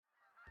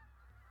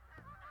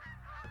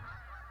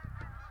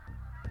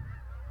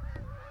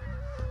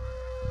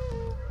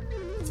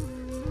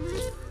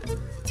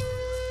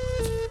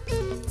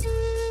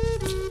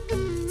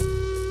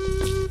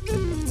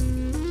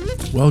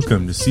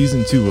Welcome to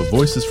Season 2 of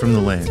Voices from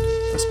the Land,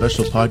 a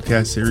special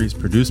podcast series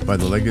produced by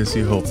the Legacy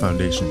of Hope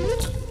Foundation.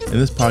 In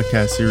this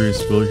podcast series,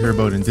 we'll hear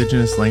about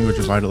Indigenous language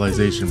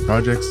revitalization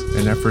projects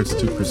and efforts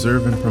to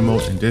preserve and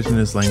promote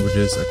Indigenous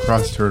languages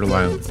across Turtle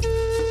Island.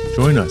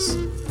 Join us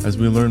as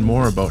we learn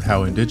more about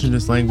how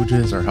Indigenous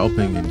languages are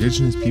helping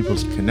Indigenous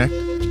peoples connect,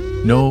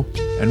 know,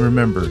 and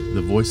remember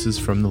the voices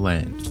from the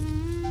land.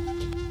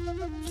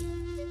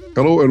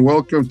 Hello and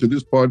welcome to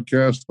this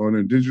podcast on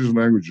Indigenous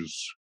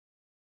languages.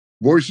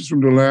 Voices from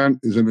the Land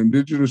is an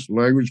Indigenous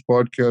language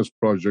podcast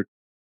project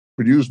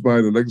produced by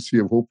the Legacy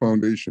of Hope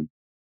Foundation.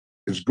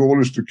 Its goal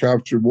is to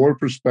capture more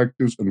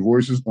perspectives and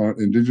voices on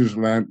Indigenous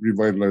land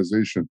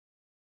revitalization.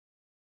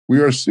 We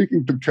are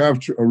seeking to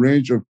capture a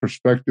range of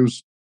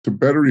perspectives to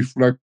better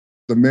reflect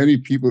the many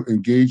people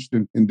engaged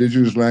in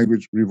Indigenous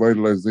language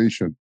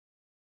revitalization.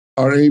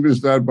 Our aim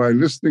is that by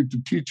listening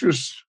to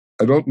teachers,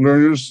 adult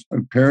learners,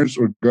 and parents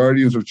or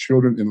guardians of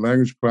children in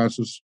language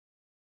classes,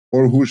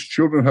 or whose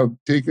children have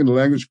taken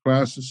language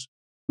classes,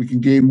 we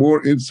can gain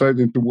more insight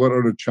into what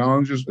are the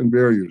challenges and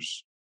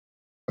barriers,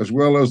 as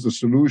well as the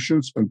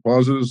solutions and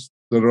positives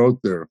that are out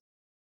there.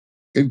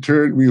 In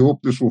turn, we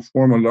hope this will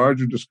form a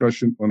larger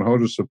discussion on how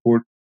to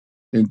support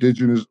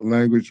Indigenous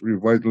language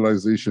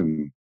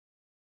revitalization.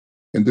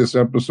 In this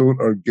episode,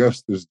 our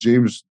guest is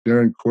James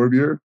Darin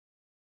Corbiere,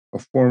 a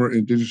former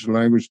Indigenous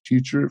language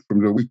teacher from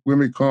the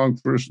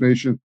Wikwemikong First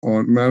Nation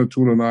on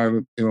Manitoulin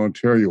Island in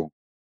Ontario.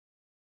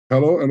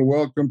 Hello and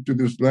welcome to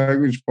this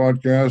language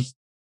podcast.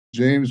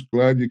 James,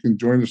 glad you can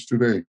join us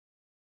today.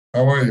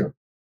 How are you?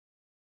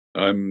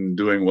 I'm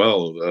doing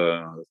well.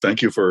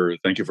 Thank you for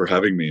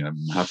having me. I'm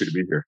happy to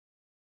be here.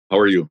 How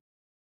are you?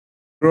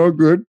 We're all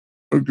good.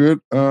 We're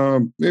good.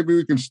 Maybe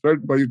we can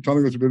start by you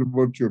telling us a bit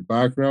about your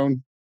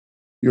background,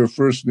 your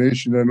First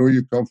Nation. I know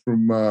you come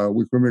from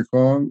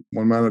Wikwemikong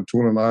on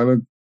Manitoulin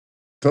Island.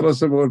 Tell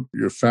us about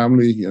your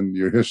family and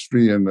your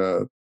history and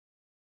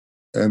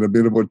a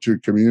bit about your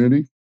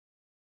community.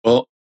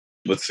 Well,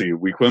 let's see.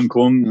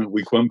 Wikwemikong.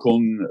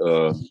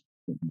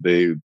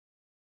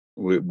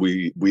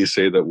 We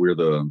say that we're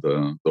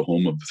the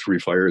home of the Three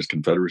Fires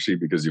Confederacy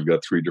because you've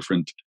got three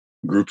different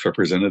groups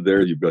represented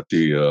there. You've got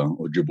the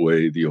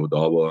Ojibwe, the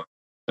Odawa,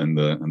 and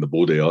the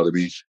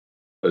Bodayotami.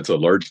 It's a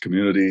large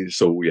community,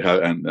 so we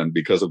have and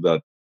because of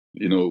that,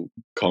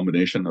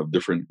 combination of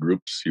different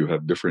groups, you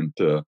have different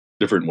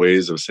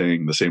ways of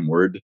saying the same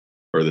word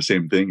or the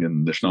same thing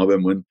in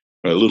Anishinaabemowin.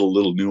 A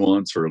little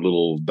nuance or a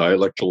little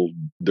dialectal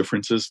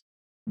differences,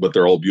 but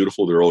they're all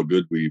beautiful. They're all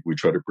good. We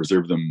try to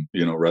preserve them,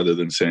 rather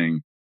than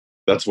saying.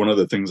 That's one of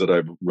the things that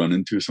I've run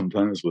into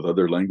sometimes with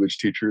other language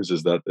teachers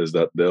is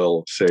that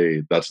they'll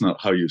say, that's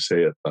not how you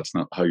say it. That's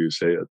not how you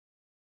say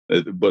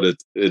it. But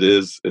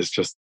it's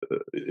just,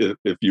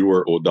 if you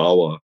were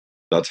Odawa,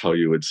 that's how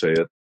you would say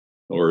it.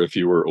 Or if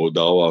you were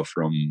Odawa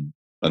from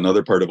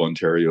another part of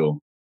Ontario,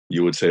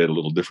 you would say it a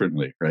little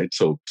differently, right?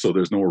 So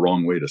there's no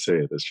wrong way to say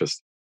it. It's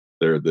just,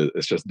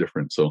 it's just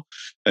different. So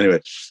anyway,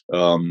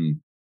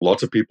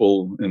 lots of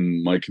people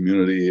in my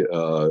community,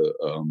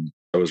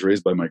 I was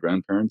raised by my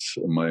grandparents.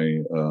 My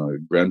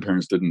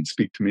grandparents didn't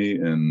speak to me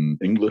in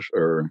English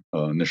or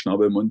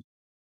Anishinaabemowin.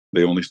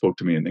 They only spoke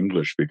to me in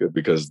English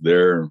because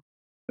their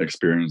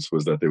experience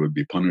was that they would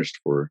be punished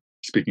for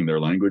speaking their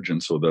language.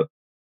 And so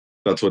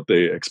that's what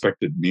they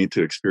expected me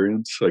to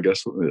experience, I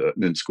guess,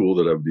 in school,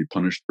 that I would be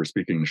punished for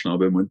speaking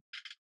Anishinaabemowin.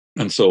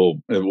 And so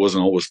it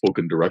wasn't always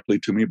spoken directly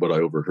to me, but I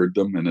overheard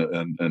them, and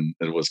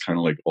it was kind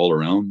of like all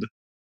around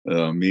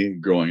me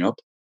growing up.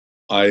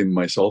 I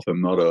myself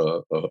am not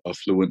a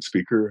fluent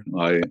speaker.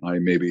 I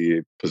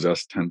maybe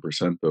possess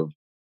 10% of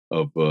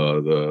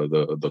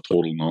the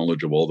total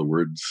knowledge of all the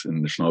words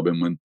in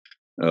Anishinaabemowin.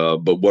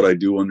 But what I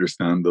do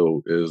understand,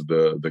 though, is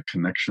the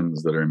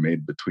connections that are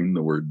made between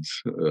the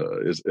words.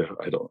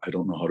 I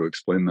don't know how to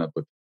explain that,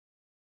 but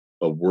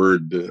a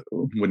word,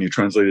 when you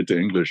translate it to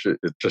English, it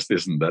just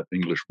isn't that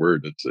English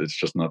word. It's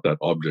just not that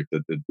object.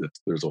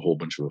 There's a whole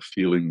bunch of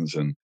feelings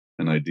and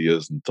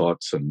ideas and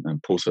thoughts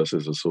and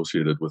processes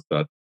associated with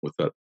that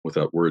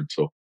word.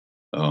 So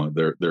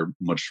they're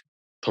much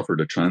tougher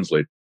to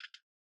translate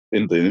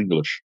into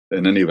English.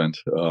 In any event,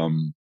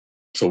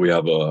 so we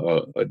have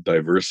a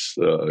diverse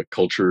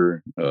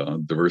culture,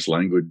 diverse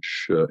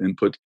language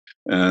input,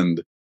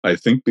 and I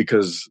think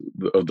because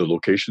of the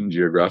location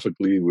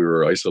geographically, we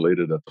were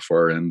isolated at the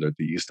far end, at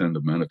the east end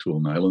of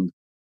Manitoulin Island.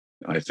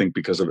 I think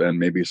because of, and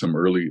maybe some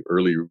early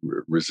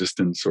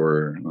resistance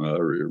or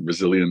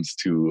resilience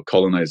to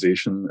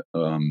colonization,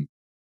 the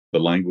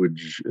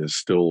language is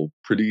still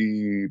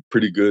pretty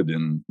good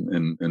in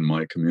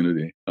my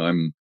community.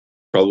 I'm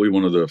probably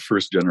one of the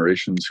first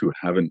generations who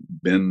haven't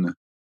been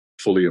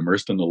fully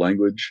immersed in the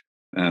language,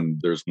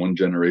 and there's one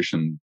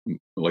generation,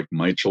 like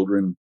my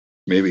children.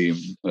 Maybe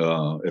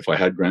if I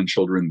had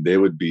grandchildren, they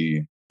would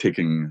be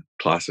taking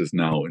classes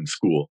now in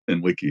school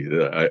in Wiki.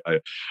 The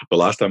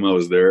last time I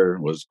was there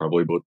was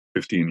probably about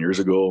 15 years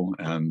ago,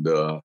 and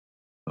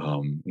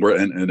we're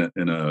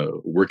in a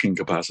working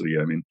capacity.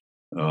 I mean,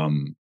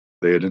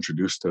 they had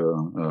introduced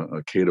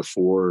a K to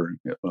 4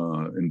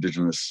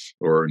 Indigenous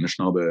or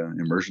Anishinaabe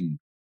immersion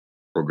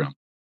program.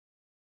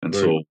 And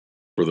so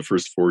for the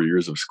first 4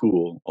 years of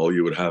school, all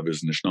you would have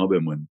is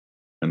Anishinaabemowin.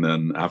 And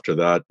then after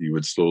that, you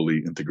would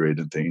slowly integrate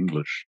into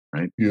English,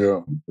 right?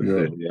 Yeah.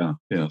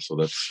 So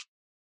that's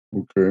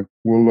okay.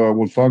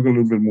 We'll talk a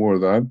little bit more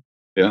of that.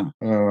 Yeah.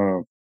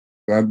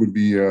 That would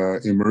be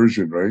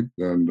immersion, right?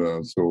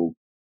 And so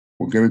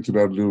we'll get into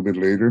that a little bit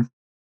later.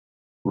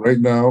 Right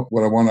now,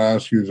 what I want to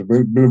ask you is a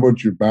bit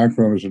about your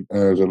background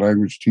as a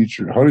language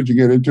teacher. How did you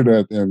get into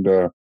that? And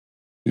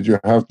did you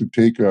have to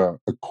take a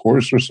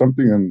course or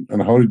something?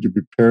 And how did you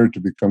prepare to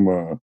become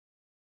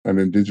an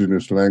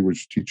Indigenous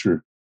language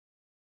teacher?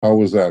 How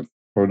was that?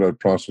 How did that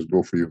process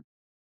go for you?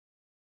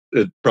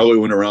 It probably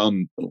went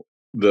around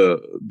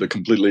the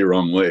completely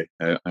wrong way,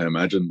 I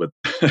imagine. But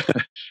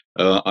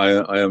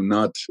I am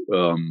not.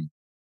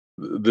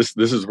 This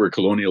is where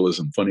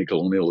funny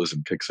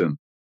colonialism kicks in.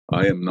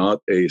 I am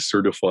not a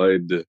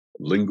certified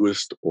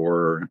linguist,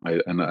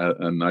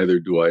 and neither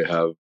do I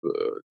have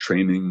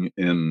training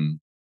in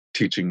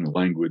teaching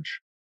language.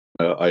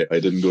 I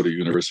didn't go to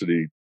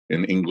university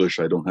in English.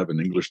 I don't have an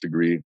English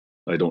degree.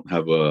 I don't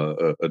have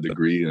a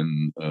degree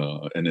in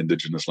an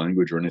Indigenous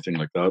language or anything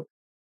like that.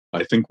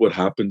 I think what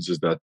happens is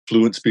that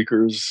fluent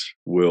speakers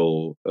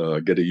will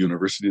get a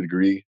university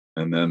degree,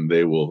 and then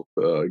they will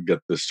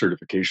get this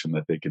certification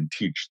that they can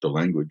teach the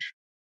language.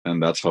 And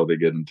that's how they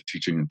get into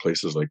teaching in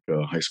places like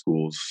high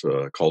schools,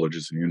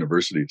 colleges, and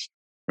universities,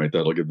 right?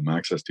 That'll give them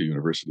access to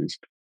universities.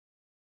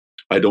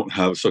 I don't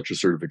have such a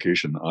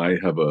certification. I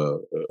have a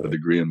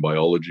degree in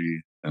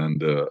biology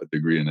and a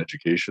degree in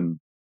education,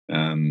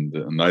 and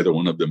neither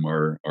one of them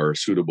are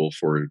suitable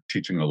for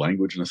teaching a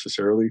language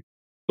necessarily.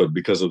 But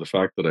because of the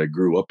fact that I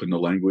grew up in the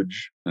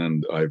language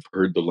and I've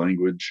heard the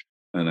language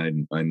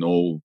and I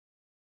know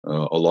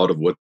a lot of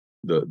what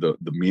the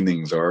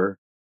meanings are,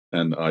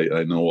 and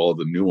I know all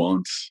the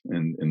nuance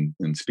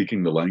in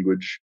speaking the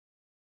language.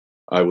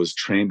 I was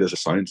trained as a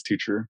science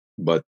teacher,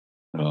 but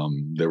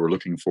they were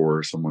looking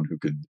for someone who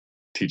could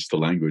teach the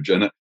language,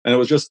 and it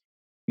was just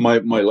my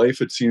life.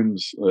 It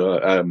seems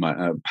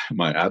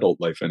my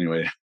adult life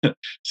anyway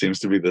seems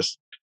to be this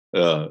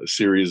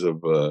series of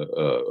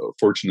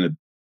fortunate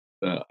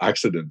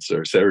accidents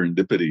or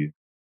serendipity.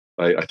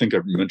 I think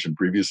I've mentioned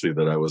previously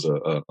that I was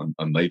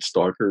a night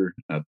stalker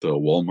at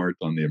Walmart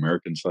on the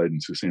American side in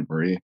Sault Ste.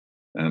 Marie.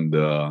 And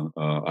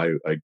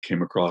I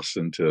came across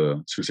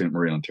into Sault Ste.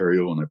 Marie,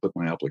 Ontario, and I put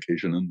my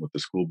application in with the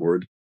school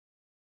board.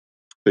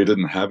 They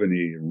didn't have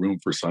any room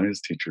for science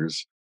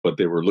teachers, but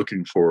they were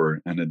looking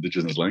for an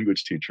Indigenous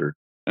language teacher.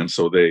 And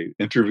so they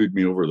interviewed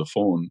me over the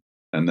phone.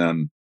 And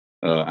then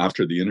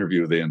after the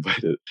interview, they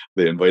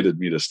invited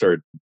me to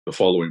start the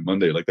following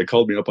Monday. Like, they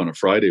called me up on a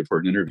Friday for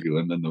an interview,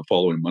 and then the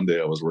following Monday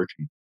I was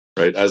working,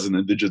 right, as an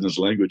Indigenous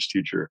language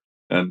teacher.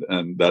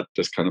 And that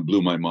just kind of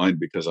blew my mind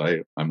because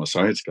I'm a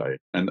science guy.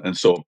 And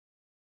so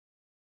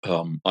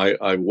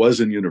I was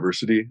in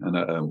university,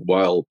 and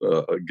while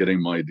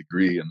getting my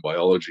degree in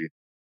biology,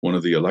 one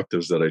of the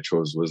electives that I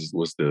chose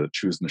was to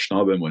choose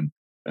Anishinaabemowin.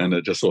 And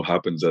it just so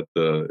happens that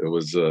it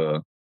was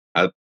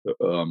at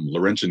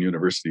Laurentian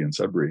University in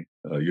Sudbury,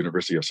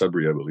 University of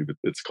Sudbury, I believe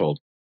it's called.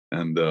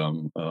 And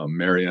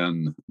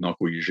Marianne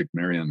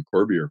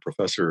Corbiere,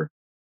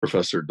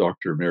 Professor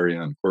Dr.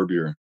 Marianne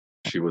Corbiere,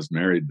 she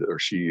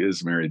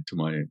is married to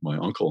my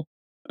uncle,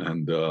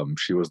 and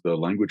she was the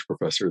language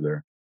professor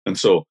there. And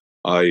so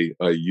I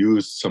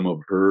used some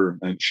of her,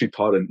 and she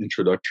taught an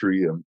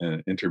introductory,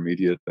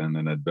 intermediate, and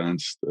an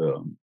advanced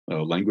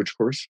language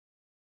course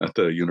at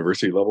the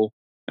university level.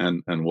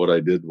 And what I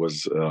did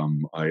was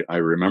I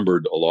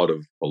remembered a lot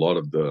of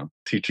the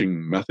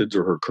teaching methods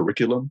or her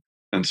curriculum.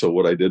 And so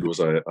what I did was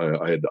I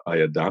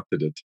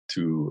adapted it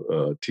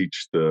to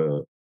teach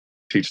the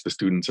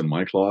students in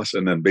my class.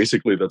 And then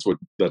basically that's what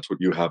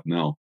you have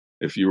now.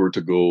 If you were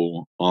to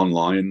go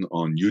online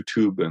on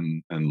YouTube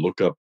and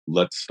look up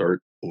 "Let's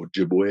Start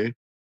Ojibwe,"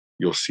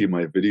 you'll see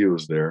my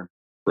videos there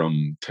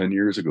from 10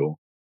 years ago,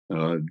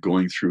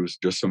 going through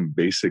just some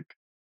basic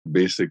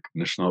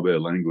Anishinaabe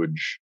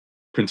language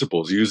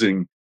principles,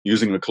 using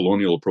a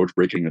colonial approach,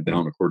 breaking it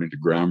down according to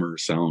grammar,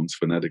 sounds,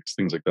 phonetics,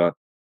 things like that.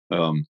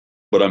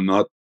 But I'm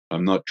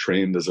not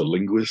trained as a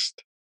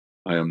linguist.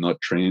 I am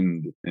not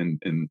trained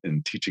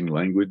in teaching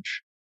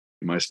language.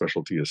 My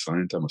specialty is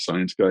science. I'm a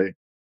science guy.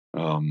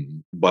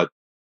 But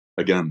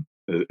again,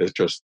 it's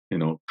just,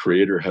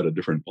 Creator had a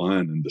different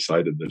plan and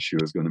decided that she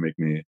was going to make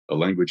me a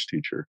language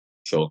teacher.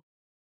 So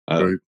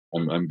Right.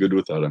 I'm good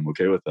with that. I'm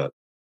okay with that.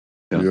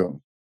 Yeah.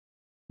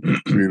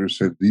 Creator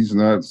said he's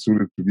not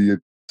suited to be a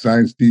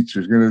science teacher.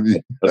 He's going to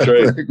be That's a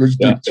right. language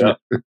teacher.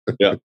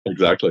 Yeah,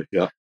 exactly.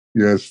 Yeah.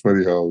 Yeah, it's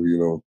funny how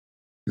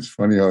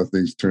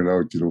things turn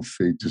out.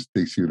 Fate just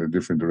takes you in a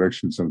different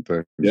direction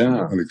sometimes,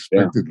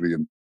 unexpectedly,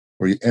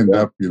 or you end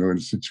up, in a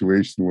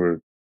situation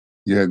where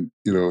you had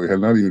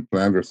not even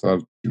planned or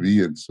thought to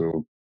be in.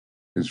 So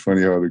it's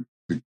funny how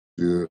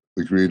the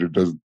Creator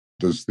does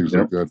things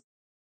like that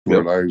to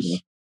our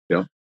lives.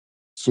 Yeah.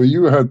 So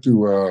you had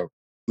to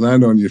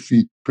land on your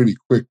feet pretty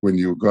quick when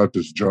you got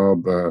this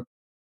job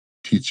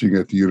teaching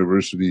at the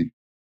university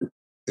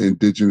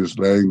Indigenous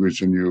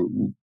language, and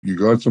you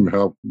got some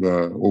help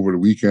over the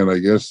weekend, I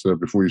guess,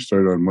 before you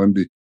started on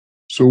Monday.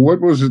 So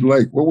what was it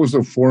like? What was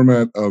the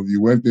format of,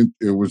 you went in,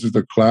 was it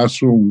a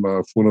classroom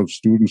full of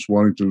students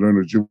wanting to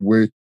learn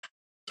Ojibwe?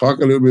 Talk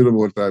a little bit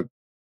about that,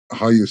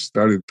 how you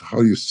started,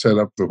 how you set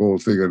up the whole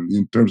thing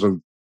in terms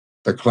of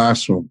the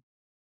classroom.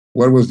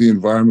 What was the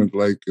environment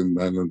like, and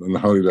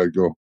how did that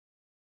go?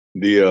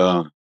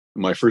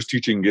 My first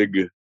teaching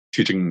gig,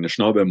 teaching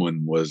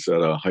Anishinaabemowin, was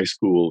at a high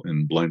school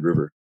in Blind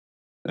River.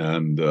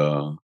 And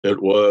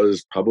it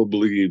was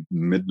probably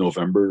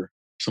mid-November,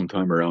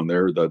 sometime around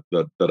there,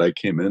 that I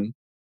came in.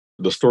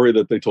 The story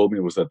that they told me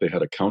was that they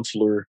had a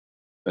counselor,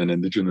 an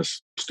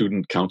Indigenous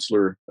student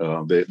counselor.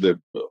 A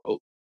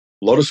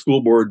lot of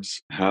school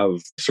boards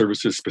have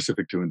services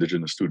specific to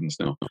Indigenous students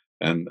now,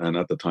 and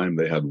at the time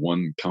they had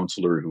one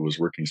counselor who was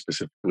working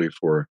specifically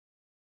for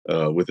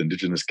with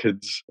Indigenous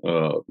kids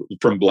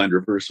from Blind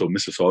River, so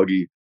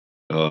Mississauga,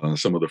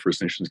 some of the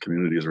First Nations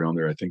communities around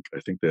there. I think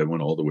they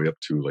went all the way up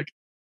to like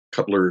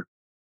Cutler,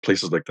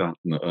 places like that.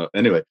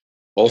 Anyway,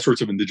 all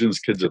sorts of Indigenous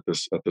kids at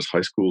this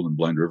high school in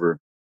Blind River,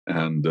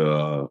 and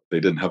they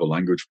didn't have a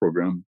language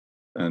program,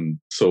 and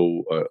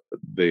so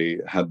they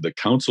had the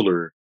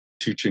counselor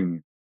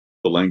teaching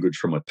the language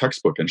from a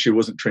textbook, and she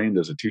wasn't trained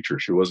as a teacher.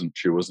 She wasn't,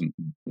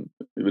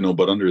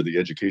 but under the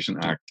Education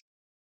Act,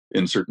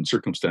 in certain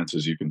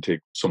circumstances, you can take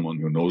someone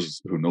who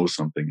knows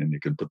something and you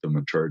can put them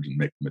in charge and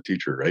make them a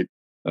teacher, right?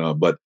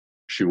 But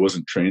she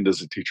wasn't trained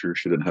as a teacher.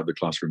 She didn't have the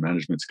classroom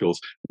management skills.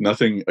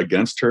 Nothing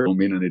against her. I don't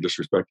mean any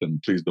disrespect,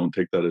 and please don't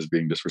take that as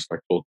being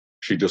disrespectful.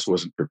 She just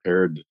wasn't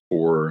prepared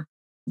for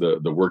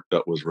the work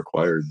that was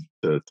required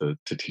to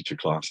teach a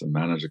class and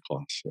manage a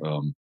class.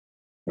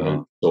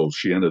 So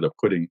she ended up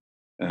quitting,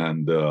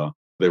 and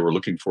they were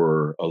looking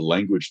for a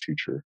language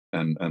teacher.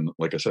 And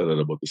like I said, at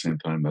about the same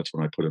time, that's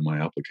when I put in my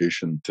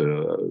application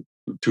to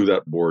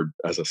that board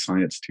as a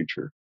science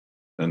teacher.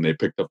 And they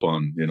picked up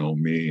on,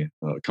 me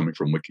coming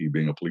from Wiki,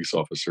 being a police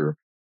officer,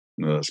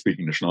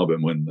 speaking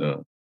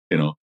Anishinaabemowin,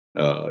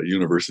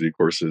 university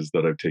courses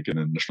that I've taken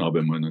in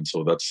Anishinaabemowin. And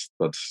so that's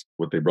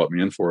what they brought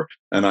me in for.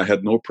 And I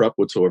had no prep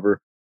whatsoever.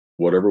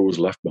 Whatever was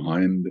left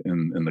behind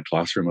in the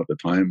classroom at the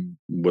time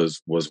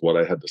was what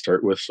I had to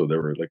start with. So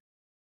there were like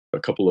a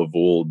couple of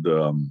old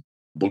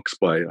books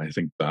by, I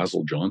think,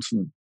 Basil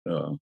Johnson.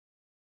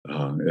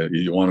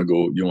 You want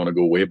to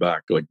go way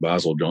back. Like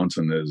Basil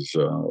Johnson is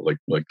like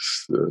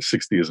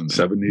 60s and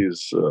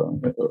 70s.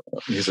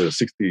 He's a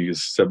 60s,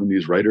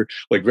 70s writer,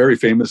 like very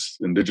famous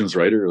Indigenous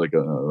writer, like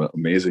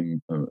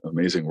amazing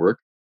work.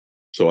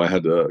 So I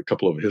had a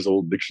couple of his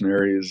old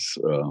dictionaries,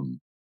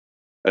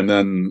 and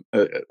then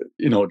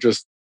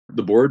just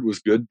the board was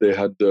good. They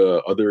had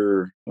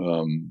other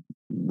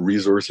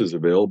resources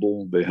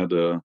available. They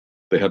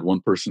had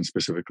one person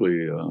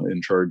specifically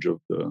in charge of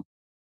the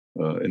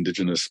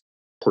Indigenous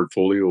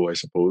portfolio, I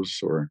suppose,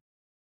 or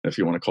if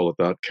you want to call it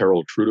that,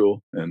 Carol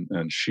Trudeau,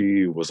 and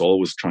she was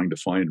always trying to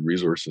find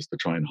resources to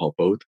try and help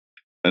out.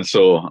 And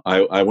so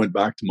I went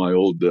back to my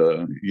old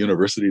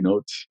university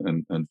notes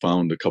and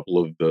found a couple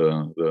of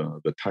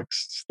the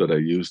texts that I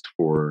used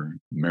for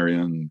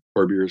Darin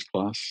Corbiere's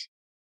class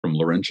from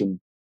Laurentian.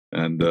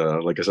 And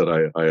like I said,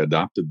 I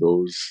adapted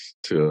those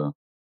to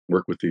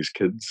work with these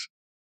kids.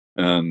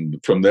 And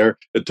from there,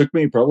 it took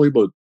me probably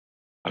about,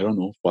 I don't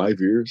know, 5,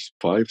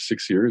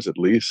 6 years at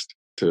least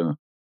to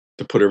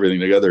put everything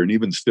together. And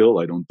even still,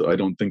 I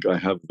don't think I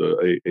have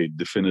a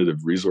definitive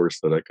resource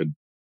that I could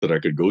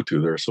go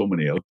to. There are so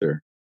many out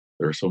there.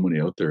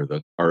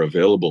 That are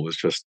available. It's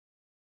just,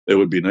 it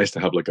would be nice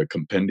to have like a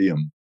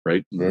compendium,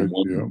 right?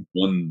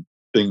 One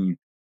thing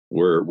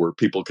where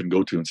people can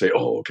go to and say,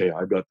 oh, okay,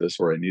 I've got this,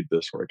 or I need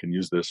this, or I can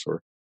use this,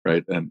 or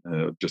right, and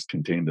just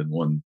contained in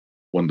one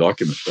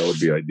document. That would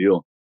be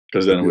ideal,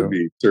 because then it would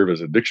serve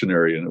as a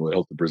dictionary, and it would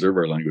help to preserve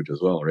our language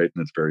as well, right,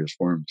 in its various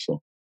forms.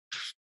 So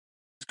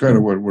it's kind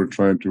of what we're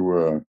trying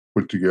to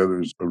put together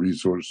as a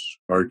resource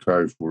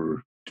archive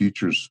for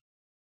teachers.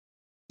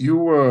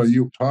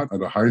 You taught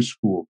at a high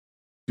school.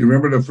 Do you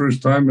remember the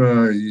first time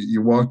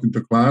you walked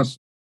into class?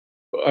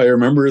 I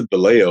remember the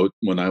layout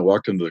when I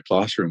walked into the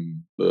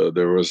classroom.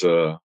 There was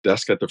a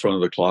desk at the front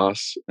of the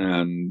class,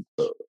 and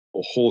a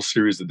whole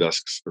series of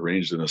desks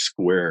arranged in a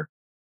square,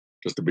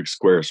 just a big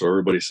square. So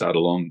everybody sat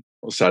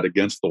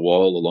against the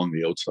wall along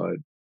the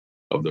outside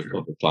of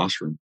the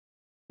classroom.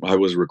 I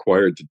was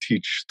required to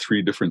teach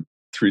three different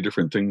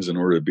things in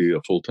order to be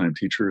a full-time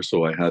teacher.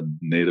 So I had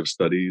Native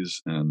Studies,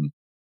 and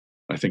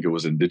I think it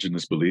was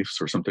Indigenous Beliefs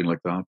or something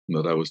like that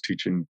I was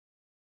teaching.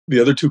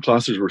 The other two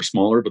classes were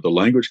smaller, but the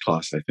language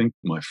class, I think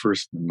my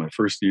first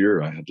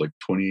year, I had like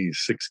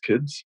 26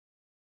 kids,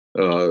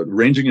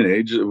 ranging in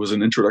age. It was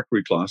an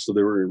introductory class, so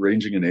they were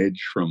ranging in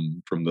age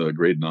from the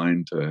grade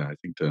 9 to, I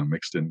think, to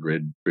mixed in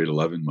grade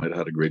 11. Might have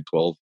had a grade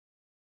 12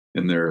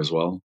 in there as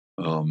well.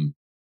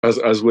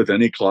 As with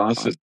any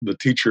class, the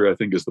teacher, I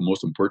think, is the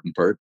most important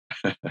part.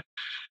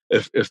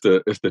 if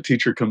the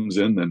teacher comes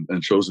in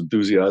and shows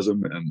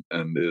enthusiasm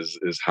and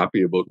is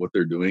happy about what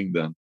they're doing,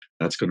 then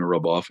that's going to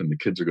rub off, and the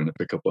kids are going to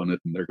pick up on it,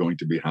 and they're going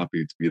to be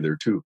happy to be there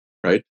too,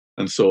 right?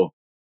 And so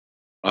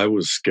I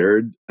was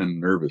scared and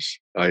nervous.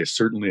 I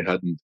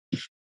didn't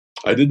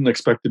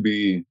expect to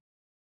be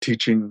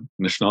teaching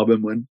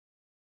Anishinaabemowin,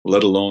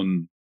 let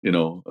alone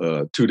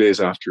 2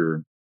 days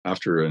after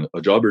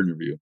a job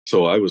interview.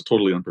 So I was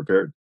totally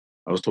unprepared.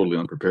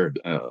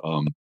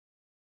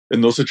 In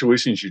those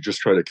situations, you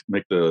just try to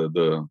make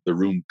the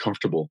room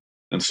comfortable,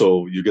 and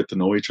so you get to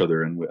know each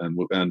other.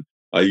 And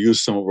I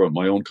use some of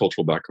my own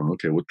cultural background.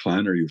 Okay, what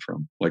clan are you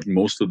from? Like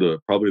most of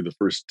probably the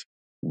first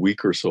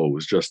week or so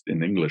was just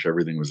in English.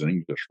 Everything was in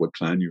English. What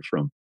clan you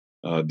from?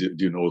 Do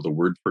you know the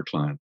word for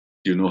clan?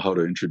 Do you know how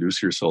to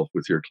introduce yourself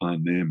with your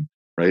clan name?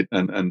 Right,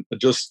 and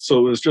just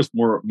so it was just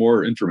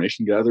more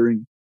information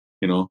gathering,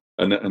 and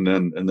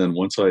then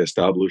once I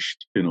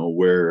established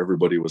where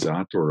everybody was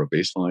at, or a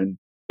baseline,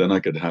 then I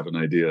could have an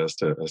idea as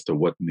to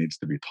what needs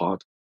to be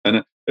taught.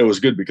 And it was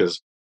good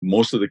because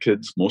most of the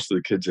kids,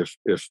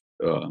 if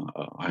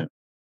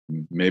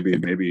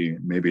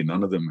maybe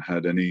none of them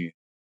had any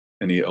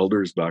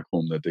elders back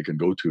home that they can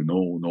go to,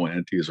 no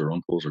aunties or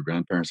uncles or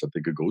grandparents that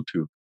they could go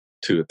to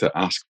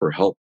ask for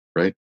help,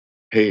 right?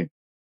 Hey,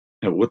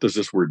 what does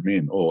this word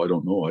mean? Oh, I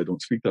don't know. I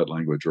don't speak that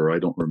language, or I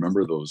don't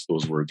remember those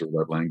words or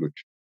that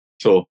language.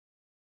 So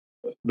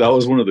that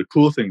was one of the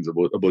cool things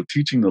about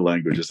teaching the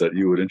language, is that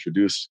you would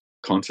introduce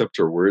concepts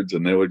or words,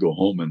 and they would go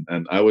home,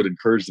 and I would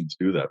encourage them to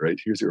do that. Right,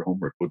 here's your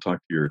homework. Go talk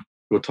to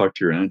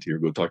your auntie, or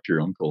go talk to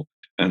your uncle,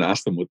 and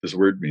ask them what this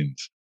word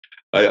means.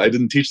 I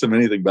didn't teach them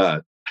anything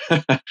bad,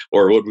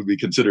 or what would be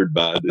considered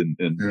bad in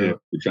if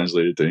you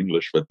translate it to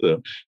English, but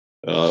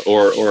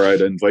or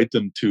I'd invite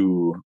them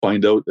to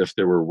find out if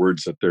there were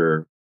words that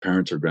their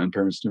parents or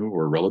grandparents knew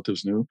or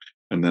relatives knew,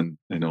 and then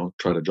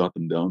try to jot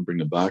them down, bring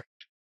them back.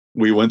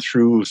 We went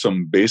through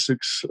some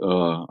basics.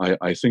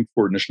 I think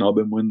for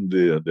Anishinaabemowin,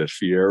 the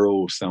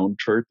Fierro sound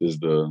chart is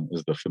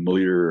the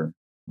familiar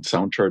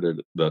sound chart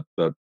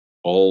that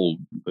all,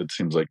 it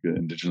seems like, the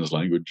Indigenous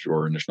language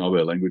or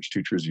Anishinaabe language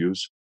teachers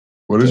use.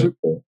 What is it?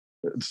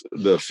 It's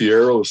the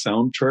Fierro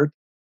sound chart.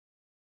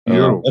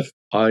 Fierro.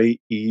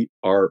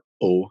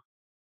 F-I-E-R-O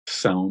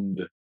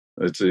sound.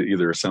 It's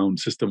either a sound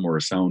system or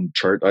a sound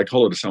chart. I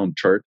call it a sound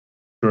chart.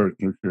 Chart,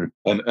 okay.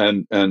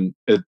 And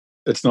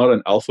it's not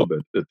an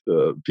alphabet.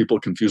 People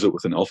confuse it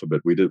with an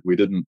alphabet. We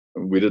didn't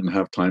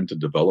have time to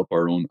develop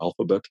our own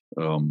alphabet.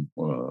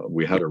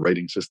 We had a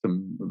writing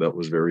system that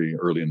was very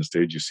early in the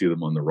stage. You see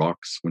them on the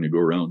rocks when you go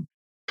around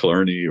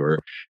Killarney, or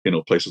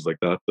places like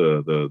that.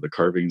 The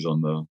carvings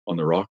on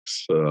the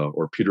rocks,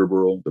 or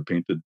Peterborough, the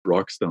painted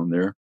rocks down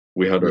there.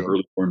 We had our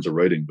early forms of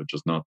writing, but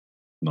just not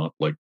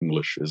like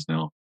English is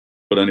now.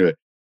 But anyway,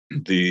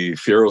 the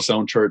Fierro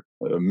sound chart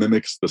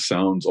mimics the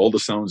sounds, all the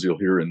sounds you'll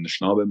hear in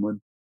Anishinaabemowin,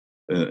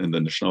 in the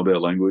Anishinaabe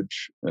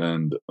language,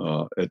 and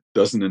it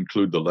doesn't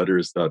include the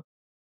letters that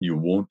you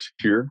won't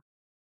hear.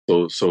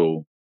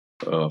 So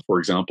for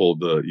example,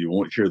 you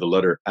won't hear the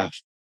letter F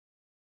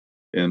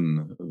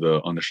in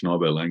the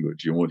Anishinaabe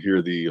language. You won't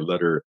hear the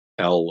letter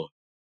L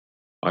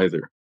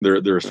either.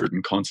 There are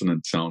certain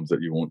consonant sounds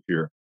that you won't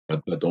hear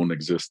that don't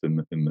exist in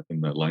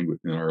that language,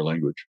 in our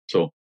language.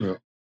 So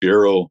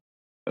Fierro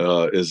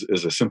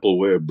is a simple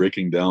way of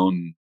breaking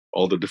down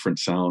all the different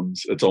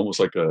sounds. It's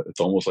almost like a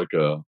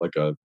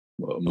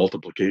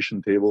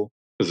multiplication table,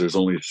 because there's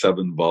only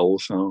 7 vowel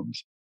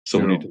sounds. So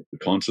when you take the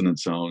consonant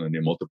sound and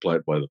you multiply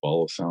it by the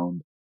vowel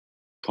sound,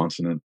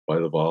 consonant by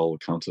the vowel,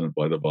 consonant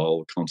by the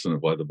vowel,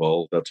 consonant by the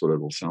vowel, that's what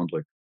it will sound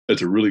like.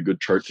 It's a really good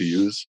chart to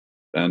use,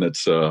 and it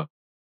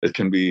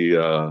can be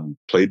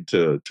played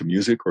to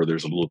music, or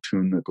there's a little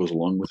tune that goes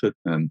along with it,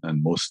 and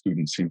most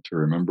students seem to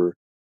remember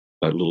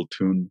that little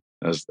tune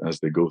as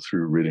they go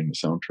through reading the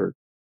sound chart.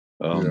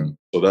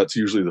 So that's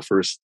usually the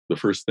first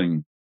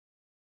thing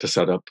to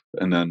set up,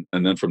 and then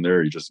from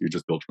there you just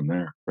build from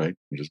there, right?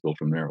 You just build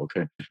from there.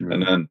 Okay.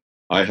 And then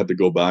I had to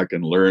go back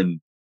and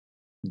learn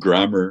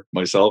grammar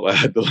myself. I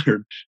had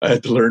to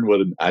learn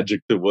what an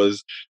adjective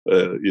was,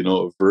 a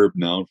verb,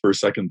 noun, first,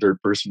 second,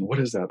 third person. What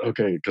is that?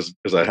 Okay, because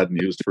I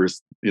hadn't used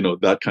first,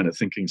 that kind of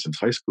thinking since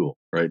high school,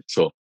 right?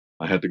 So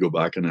I had to go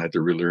back and I had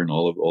to relearn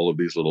all of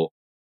these little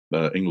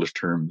English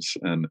terms,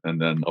 and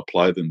then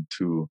apply them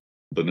to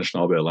the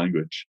Anishinaabe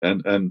language,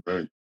 and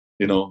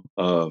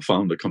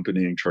found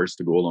accompanying charts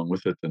to go along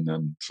with it. And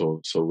then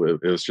so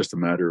it was just a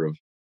matter of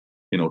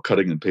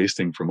cutting and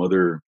pasting from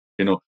other,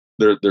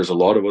 there's a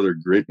lot of other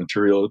great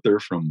material out there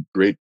from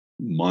great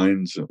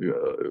minds,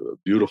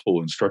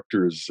 beautiful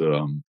instructors.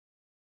 Okay,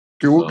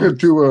 we'll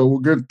get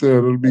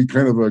it'll be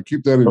kind of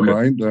keep that in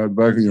mind,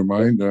 back in your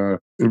mind.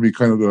 It'll be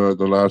kind of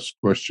the last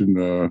question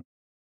we're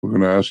going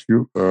to ask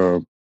you.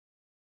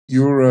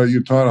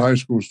 You taught high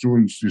school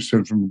students, you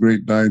said, from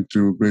grade 9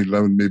 to grade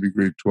 11, maybe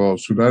grade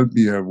 12. So that'd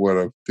be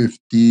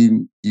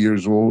 15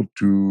 years old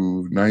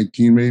to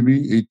 19,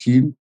 maybe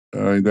 18,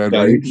 in that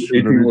range.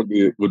 18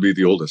 would be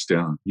the oldest.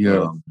 Yeah.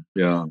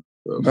 Now,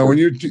 when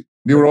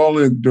they were all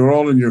in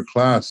your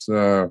class,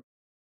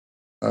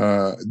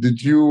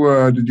 Did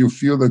you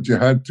feel that you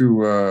had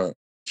to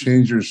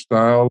change your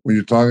style when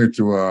you're talking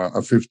to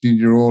a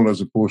 15-year-old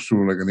as opposed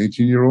to like an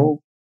 18-year-old,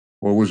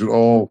 or was it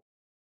all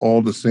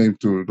the same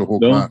to the whole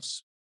No,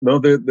 class? no,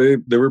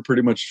 they were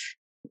pretty much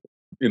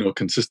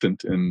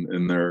consistent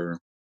in their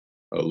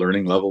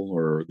learning level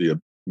or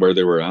where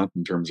they were at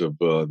in terms of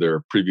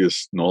their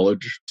previous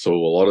knowledge. So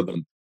a lot of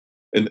them,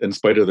 in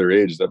spite of their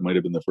age, that might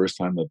have been the first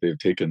time that they've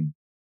taken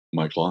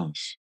my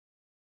class,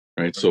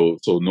 right? So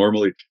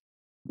normally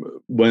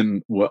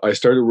when I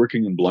started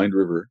working in Blind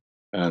River,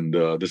 and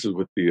this is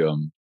with the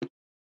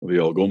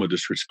Algoma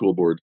District School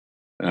Board,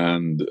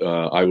 and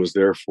I was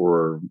there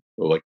for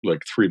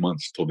like 3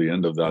 months till the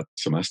end of that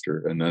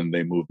semester, and then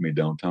they moved me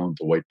downtown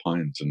to White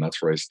Pines, and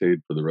that's where I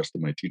stayed for the rest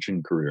of my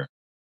teaching career.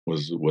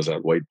 Was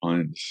at White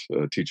Pines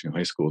teaching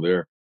high school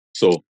there.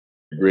 So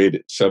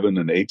grade 7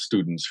 and 8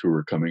 students who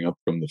were coming up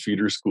from the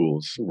feeder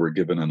schools were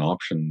given an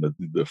option. That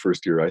the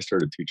first year I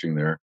started teaching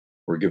there,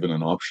 were given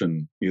an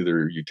option: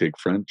 either you take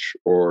French,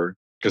 or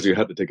because you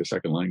had to take a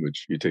second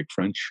language, you take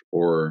French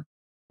or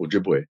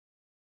Ojibwe.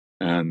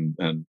 And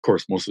of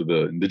course, most of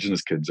the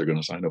Indigenous kids are going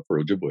to sign up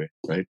for Ojibwe,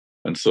 right?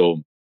 And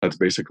so that's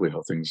basically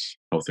how things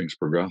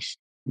progressed.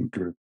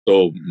 Okay.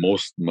 So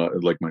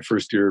like my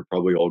first year,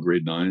 probably all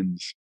grade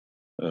 9s.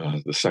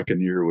 The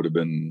second year would have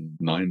been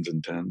 9s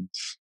and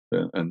 10s,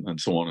 and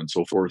so on and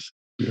so forth.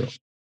 Yeah.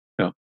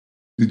 Yeah.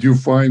 Did you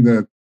find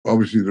that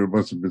obviously there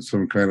must have been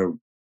some kind of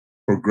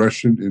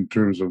progression in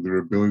terms of their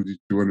ability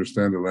to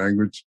understand the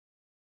language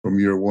from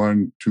year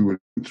 1, 2,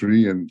 and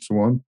 3, and so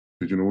on?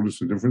 Did you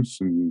notice a difference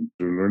in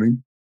their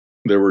learning?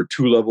 There were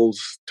two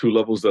levels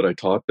that I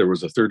taught. There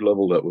was a third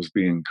level that was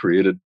being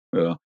created.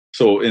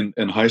 So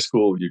in high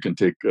school, you can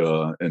take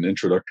an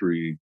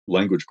introductory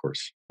language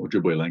course,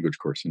 Ojibwe language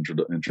course,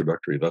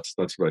 introductory. That's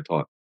what I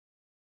taught.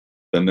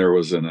 Then there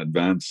was an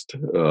advanced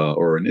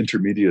or an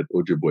intermediate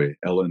Ojibwe,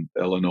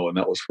 LNO, and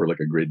that was for like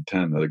a grade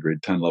 10, at a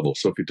grade 10 level.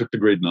 So if you took the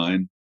grade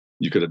 9,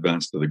 you could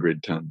advance to the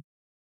grade 10.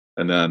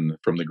 And then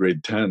from the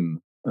grade 10,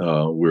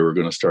 we were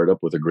going to start up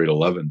with a grade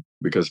 11,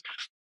 because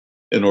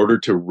in order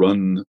to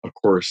run a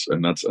course,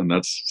 and that's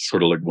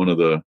sort of like one of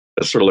the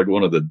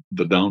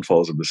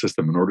downfalls of the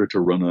system. In order to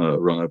run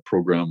a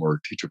program or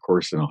teach a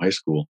course in a high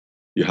school,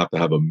 you have to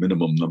have a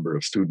minimum number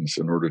of students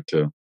in order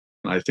to.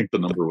 I think the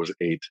number was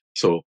 8.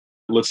 So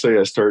let's say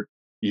I start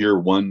year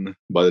 1.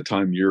 By the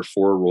time year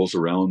 4 rolls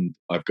around,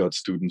 I've got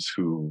students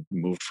who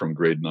moved from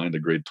grade 9 to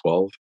grade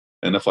 12.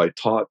 And if I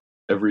taught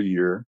every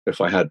year,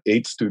 if I had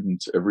 8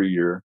 students every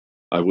year,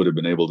 I would have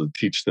been able to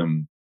teach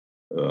them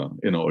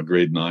a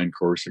grade 9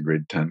 course, a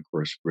grade 10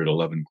 course, grade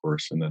 11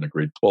 course, and then a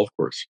grade 12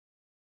 course.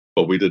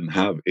 But we didn't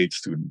have 8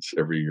 students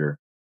every year.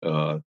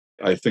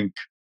 I think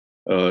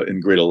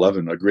in grade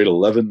 11, a grade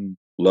 11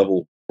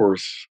 level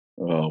course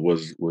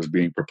was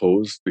being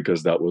proposed,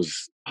 because that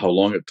was how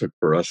long it took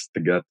for us to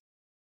get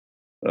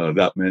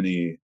that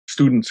many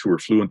students who were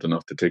fluent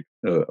enough to take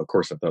a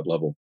course at that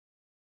level.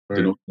 Right.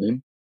 Do you know what I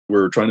mean?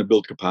 We're trying to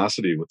build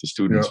capacity with the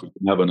students. Yeah. We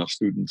didn't have enough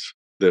students.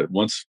 That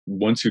once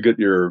you get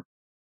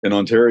in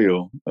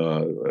Ontario,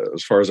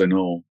 as far as I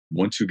know,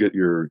 once you get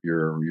your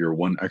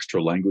 1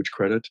 extra language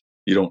credit,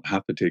 you don't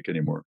have to take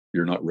anymore.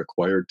 You're not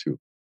required to.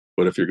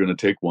 But if you're going to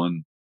take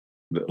one,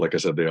 like I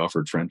said, they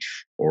offered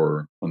French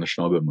or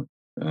Anishinaabemowin,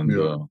 and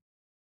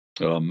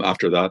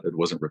after that, it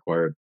wasn't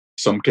required.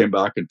 Some came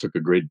back and took a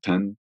grade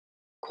 10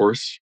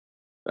 course,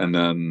 and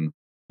then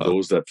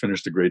those that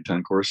finished the grade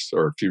 10 course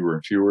are fewer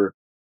and fewer.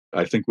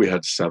 I think we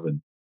had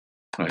 7.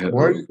 We had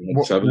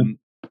 7.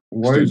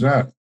 Why is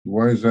that?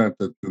 Why is that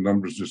the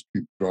numbers just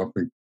keep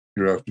dropping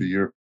year after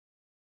year?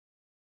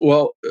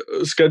 Well,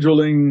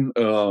 scheduling.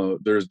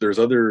 There's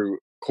other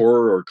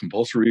core or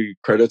compulsory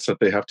credits that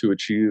they have to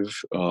achieve.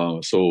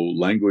 So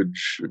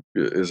language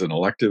is an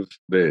elective.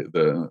 They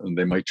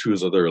might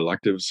choose other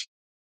electives.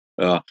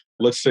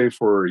 Let's say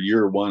for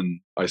year 1,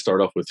 I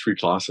start off with 3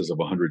 classes of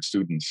 100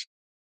 students,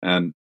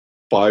 and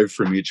 5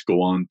 from each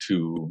go on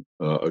to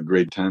a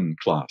grade 10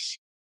 class.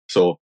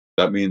 So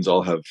that means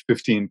I'll have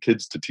 15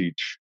 kids to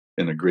teach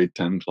in a grade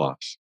 10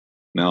 class.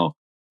 Now,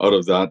 out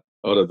of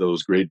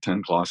those grade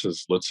 10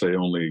 classes, let's say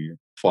only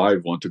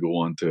 5 want to go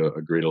on to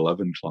a grade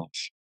 11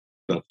 class.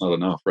 That's not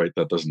enough, right?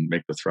 That doesn't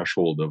make the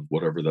threshold of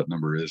whatever that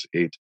number is,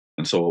 8.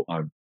 And so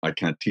I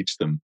can't teach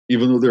them.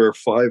 Even though there are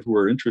 5 who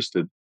are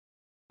interested,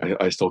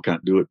 I still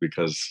can't do it,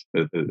 because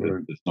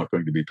it's not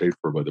going to be paid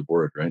for by the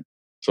board, right?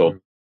 So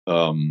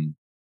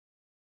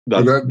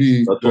that's what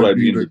I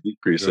mean, the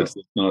decrease.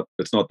 Yeah.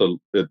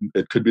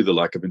 It could be the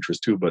lack of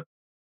interest too, but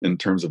in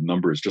terms of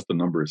numbers, just the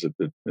numbers,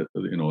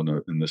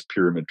 in this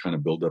pyramid kind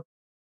of build up,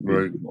 we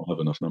don't have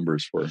enough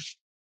numbers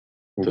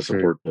to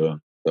support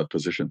that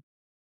position.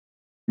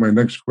 My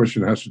next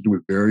question has to do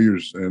with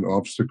barriers and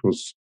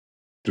obstacles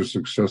to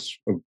success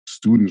of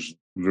students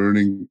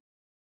learning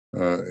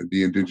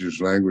the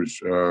Indigenous language.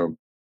 So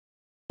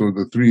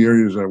the 3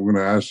 areas I'm going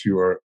to ask you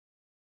are: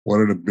 what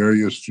are the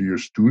barriers to your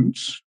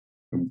students?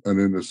 And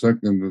then the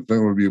second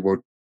would be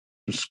about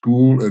the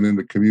school and then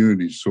the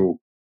community. So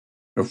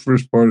the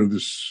first part of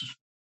this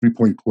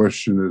 3-point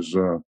question is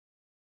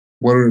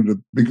what are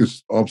the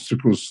biggest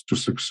obstacles to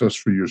success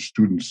for your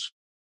students?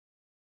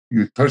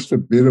 You touched a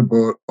bit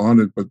on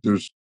it, but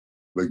there's,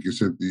 like you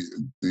said,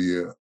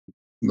 the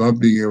not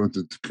being able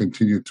to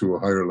continue to a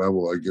higher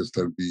level. I guess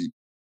that'd be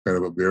kind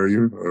of a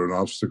barrier or an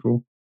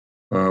obstacle.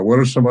 What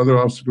are some other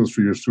obstacles for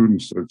your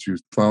students that you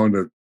found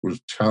that was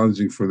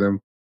challenging for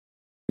them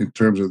in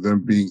terms of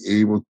them being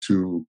able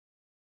to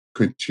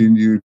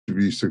continue to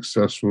be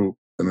successful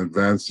and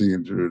advancing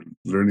into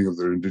learning of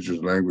their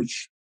Indigenous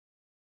language?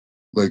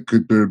 Like,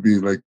 could there be,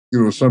 like,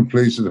 some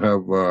places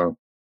have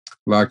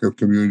lack of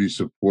community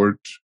support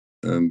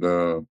and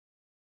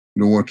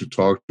no one to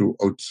talk to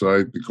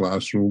outside the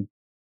classroom,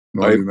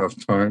 not I enough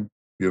time,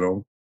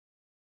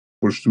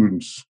 for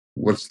students.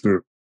 What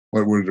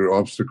were their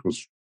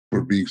obstacles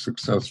for being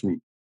successful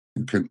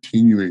in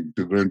continuing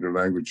to learn their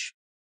language?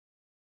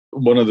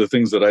 One of the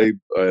things that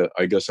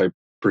I guess I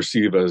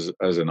perceive as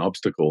an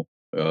obstacle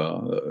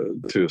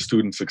to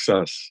student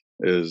success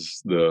is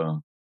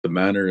the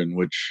manner in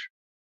which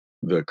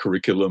the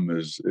curriculum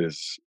is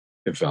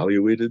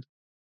evaluated.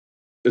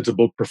 It's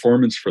about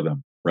performance for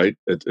them, right?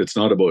 It's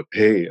not about,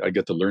 hey, I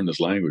get to learn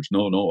this language.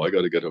 No, I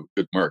got to get a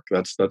good mark.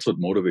 That's what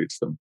motivates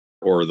them,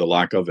 or the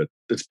lack of it.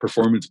 It's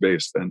performance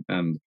based,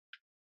 and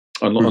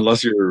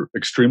unless you're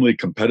extremely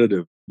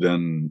competitive,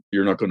 then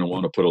you're not going to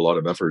want to put a lot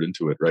of effort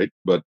into it, right?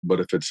 But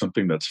if it's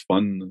something that's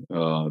fun,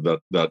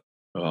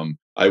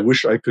 I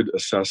wish I could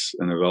assess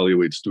and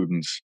evaluate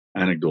students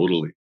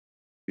anecdotally.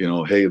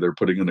 Hey, they're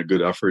putting in a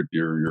good effort.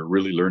 You're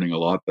really learning a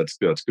lot. That's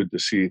good to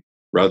see,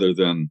 rather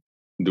than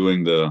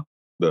doing the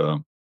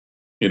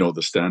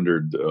the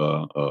standard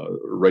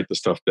write the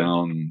stuff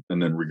down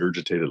and then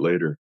regurgitate it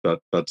later.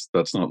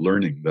 That's not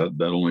learning.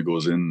 That only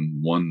goes in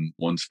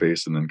one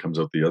space and then comes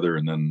out the other,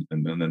 and then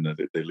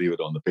they leave it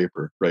on the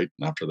paper, right?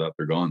 And after that,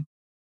 they're gone.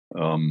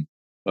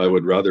 I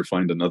would rather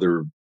find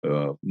another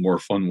more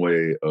fun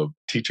way of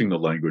teaching the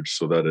language,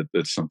 so that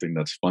it's something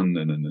that's fun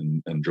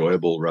and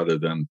enjoyable, rather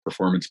than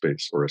performance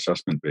based or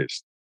assessment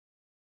based.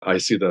 I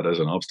see that as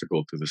an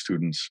obstacle to the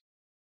students,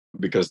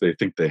 because they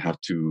think they have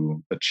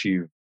to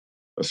achieve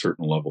a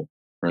certain level,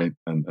 right?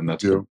 And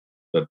Yeah.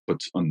 that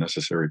puts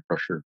unnecessary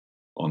pressure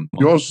on.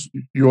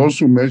 You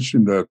also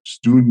mentioned that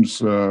students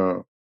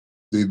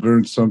they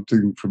learn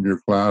something from your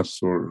class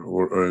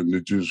or an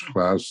Indigenous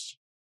class,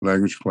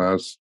 language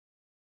class,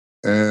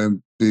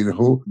 and they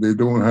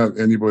don't have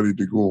anybody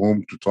to go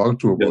home to talk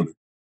to Yeah, about it.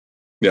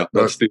 yeah,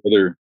 But that's the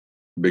other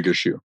big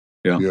issue.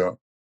 Yeah, yeah,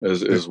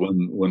 is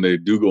when they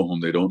do go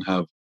home, they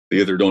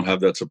either don't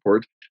have that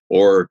support,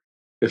 or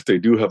if they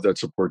do have that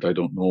support, I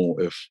don't know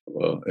if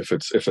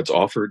it's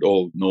offered.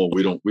 Oh no,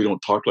 we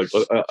don't talk like.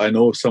 I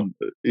know some,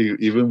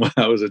 even when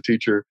I was a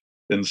teacher,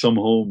 in some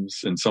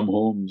homes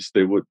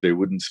they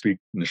wouldn't speak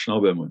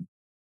Anishinaabemowin,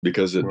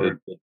 because right,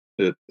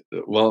 it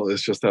well,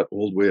 it's just that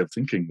old way of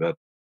thinking that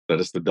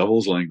it's the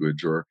devil's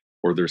language, or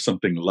there's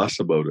something less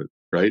about it,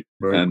 right?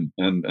 right,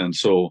 And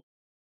so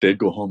they'd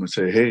go home and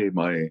say, hey,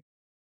 my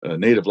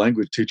native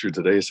language teacher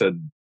today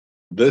said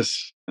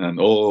this, and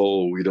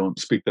oh, we don't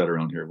speak that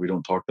around here, we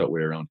don't talk that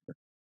way around here.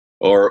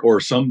 Or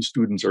some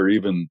students are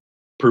even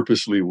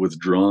purposely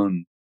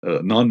withdrawn,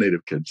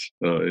 non-native kids,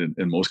 in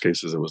most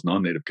cases it was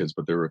non-native kids,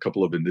 but there were a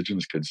couple of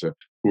Indigenous kids who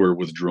were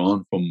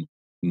withdrawn from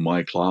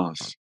my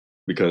class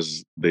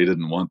because they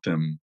didn't want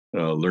them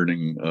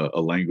learning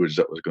a language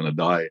that was going to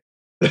die,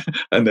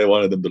 and they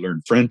wanted them to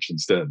learn French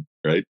instead,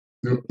 right?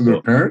 their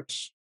So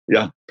parents,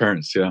 yeah,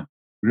 parents, yeah,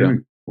 yeah, really,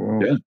 wow,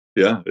 yeah,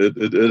 yeah.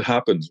 It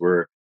happens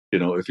where,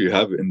 if you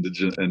have an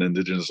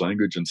indigenous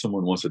language and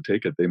someone wants to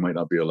take it, they might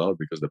not be allowed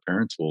because the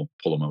parents will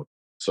pull them out.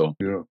 So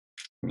yeah,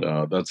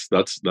 that's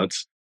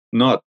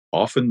not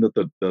often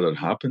that it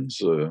happens.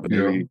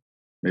 yeah,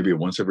 Maybe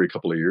once every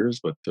couple of years,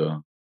 but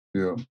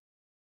yeah.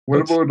 What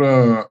that's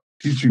about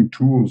teaching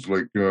tools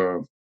like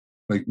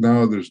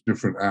now there's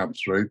different apps,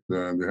 right?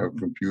 They have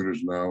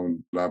computers now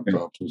and yeah,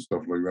 laptops and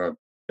stuff like that.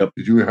 yep.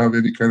 Did you have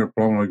any kind of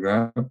problem like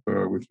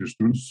that with your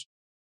students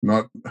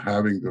not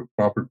having the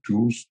proper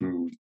tools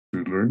to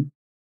learn?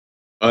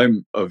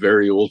 I'm a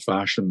very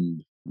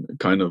old-fashioned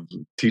kind of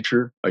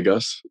teacher, I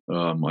guess.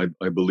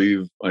 I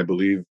believe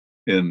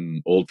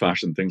in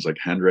old-fashioned things like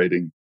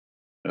handwriting,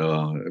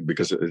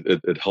 because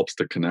it helps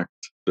to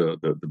connect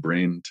the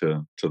brain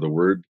to the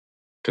word,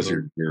 because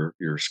Right,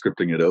 you're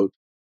scripting it out.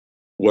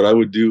 What I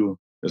would do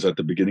is, at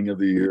the beginning of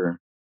the year,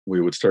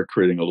 we would start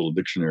creating a little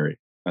dictionary,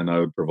 and I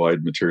would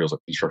provide materials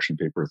like construction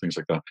paper, things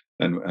like that,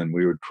 and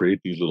we would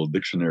create these little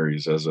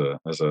dictionaries as a.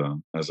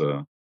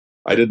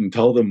 I didn't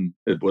tell them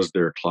it was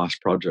their class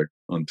project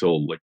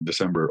until like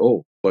December.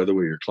 Oh, by the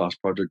way, your class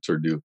projects are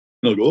due.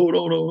 And they'll go,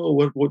 oh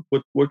no,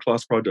 what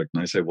class project?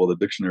 And I say, well, the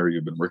dictionary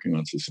you've been working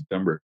on since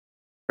September,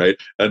 right?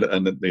 And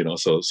then,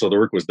 so the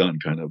work was done,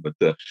 kind of. But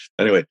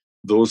anyway,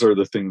 those are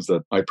the things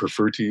that I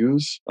prefer to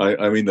use.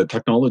 I mean, the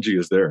technology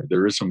is there.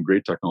 There is some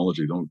great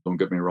technology. Don't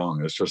get me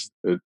wrong. It's just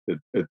it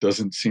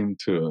doesn't seem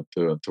to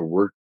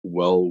work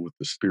well with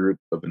the spirit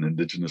of an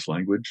indigenous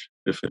language.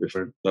 If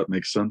right. that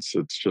makes sense.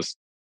 It's just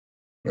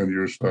And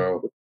your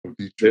style. of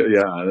teaching?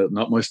 Yeah,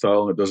 not my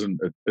style. It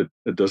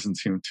doesn't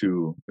seem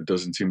to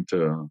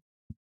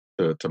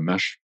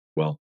mesh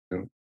well.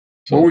 Yeah.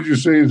 So What would you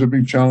say is a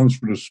big challenge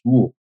for the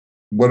school?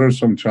 What are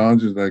some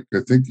challenges? Like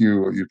I think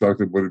you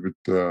talked about it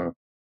with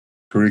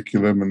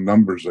curriculum and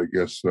numbers. I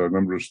guess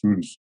number of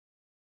students.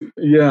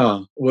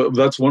 yeah, well,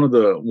 that's one of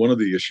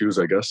the issues,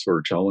 I guess,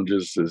 or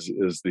challenges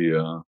is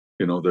the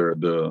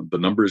the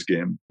numbers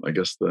game, I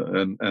guess,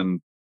 and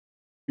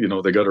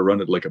they got to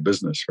run it like a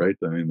business, right?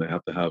 I mean, they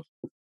have to have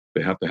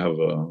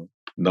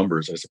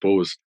numbers, I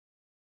suppose.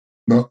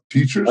 Not I,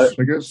 teachers,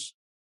 I guess.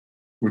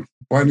 With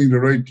finding the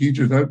right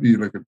teachers, that'd be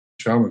like a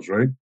challenge,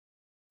 right?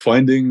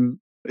 Finding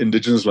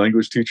Indigenous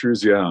language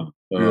teachers, yeah,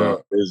 Yeah.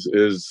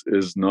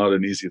 is not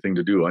an easy thing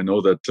to do. I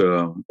know that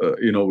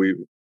we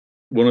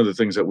one of the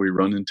things that we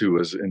run into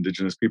as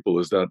Indigenous people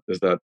is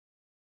that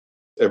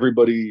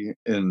everybody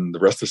in the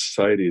rest of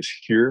society is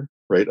here,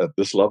 right, at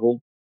this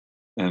level,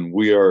 and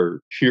we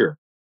are here,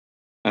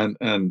 and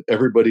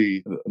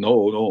everybody, no,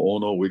 oh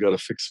no, we got to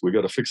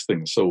fix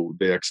things. So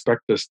they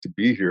expect us to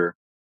be here,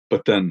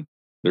 but then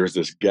there's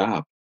this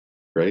gap,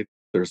 right?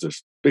 There's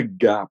this big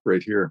gap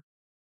right here.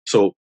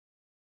 So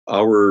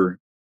our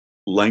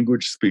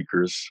language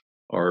speakers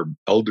are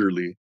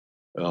elderly.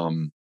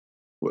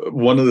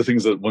 One of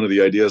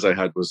the ideas I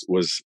had was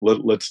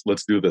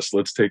let's do this.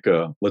 Let's take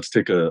a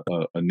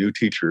new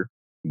teacher,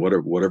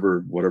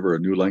 whatever a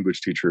new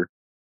language teacher,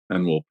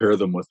 and we'll pair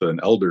them with an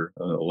elder,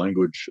 a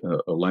language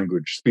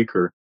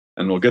speaker,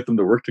 and we'll get them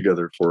to work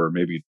together for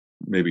maybe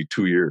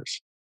 2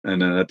 years.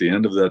 And then at the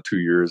end of that 2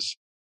 years,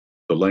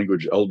 the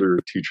language elder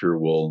teacher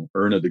will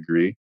earn a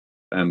degree,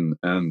 and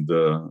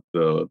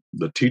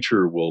the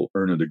teacher will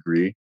earn a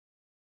degree,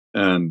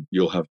 and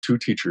you'll have two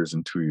teachers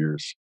in 2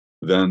 years.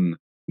 Then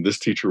this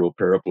teacher will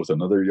pair up with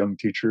another young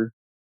teacher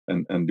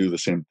and do the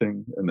same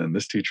thing. And then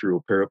this teacher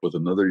will pair up with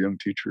another young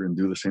teacher and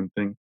do the same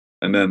thing.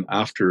 And then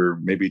after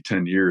maybe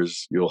 10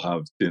 years, you'll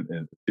have,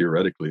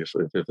 theoretically, if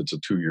it's a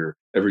 2 year,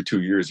 every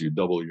 2 years, you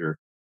double your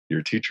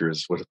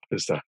teachers. What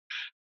is that?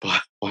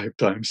 Five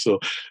times. So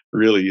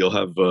really, you'll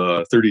have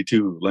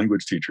 32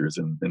 language teachers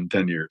in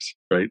 10 years,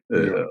 right?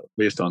 Yeah.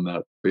 Based on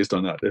that,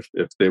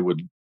 if they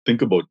would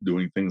think about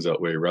doing things that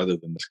way rather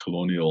than this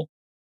colonial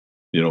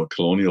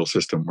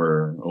system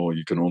where,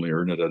 you can only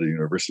earn it at a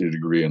university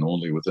degree and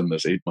only within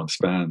this 8-month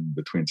span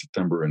between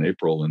September and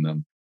April. And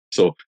then,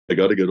 so they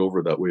got to get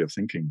over that way of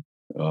thinking.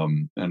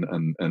 And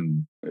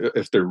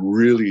if they're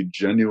really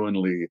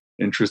genuinely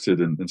interested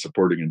in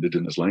supporting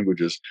Indigenous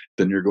languages,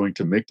 then you're going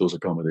to make those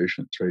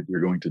accommodations, right?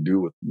 You're going to do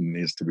what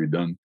needs to be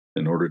done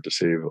in order to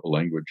save a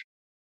language.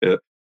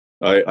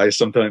 I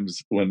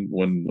sometimes,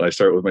 when I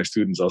start with my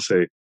students, I'll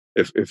say,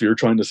 if you're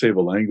trying to save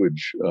a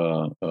language,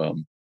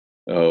 you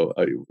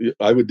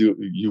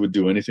would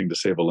do anything to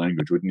save a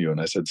language, wouldn't you? And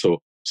I said, so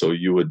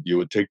you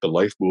would take the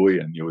life buoy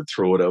and you would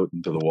throw it out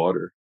into the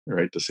water,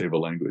 right, to save a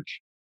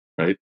language,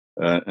 right?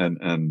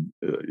 And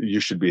you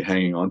should be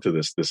hanging on to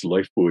this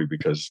life buoy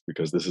because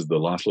this is the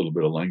last little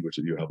bit of language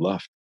that you have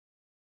left.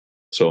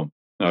 So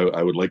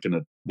I would liken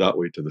it that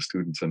way to the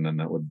students, and then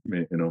that would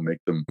make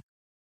them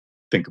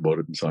think about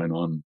it and sign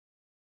on.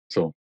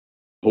 So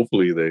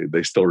hopefully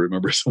they still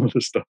remember some of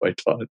the stuff I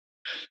taught.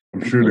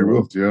 I'm sure they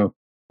will. Yeah.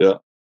 Yeah.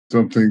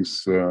 Some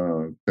things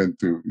tend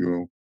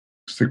to,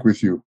 stick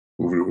with you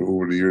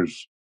over the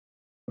years.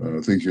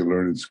 Things you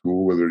learn in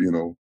school, whether,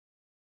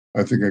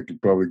 I think I could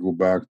probably go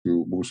back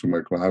to most of my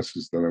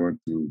classes that I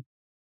went to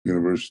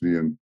university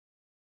and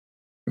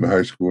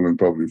high school and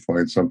probably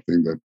find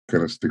something that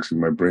kind of sticks in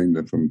my brain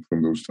that from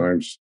those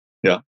times.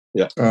 Yeah.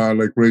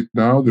 Like right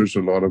now, there's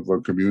a lot of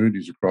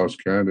communities across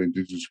Canada,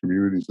 Indigenous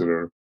communities that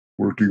are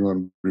working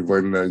on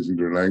revitalizing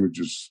their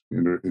languages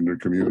in their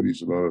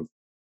communities. A lot of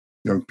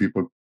young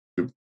people,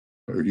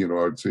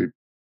 I'd say,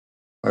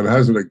 I'd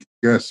hazard a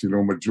guess,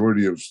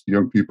 majority of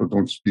young people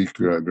don't speak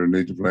their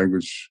native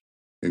language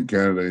in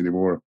Canada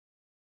anymore.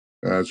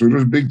 So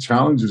there's big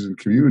challenges in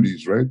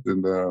communities, right?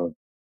 And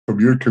from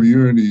your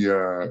community,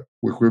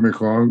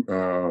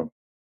 Wikwemekong,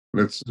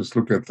 let's just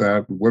look at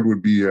that. What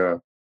would be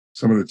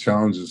some of the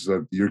challenges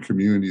that your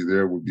community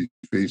there would be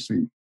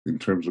facing in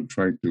terms of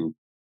trying to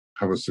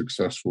have a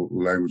successful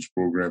language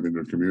program in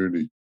their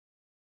community?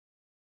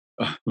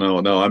 No,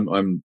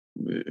 I'm.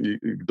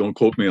 Don't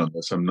quote me on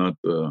this. I'm not.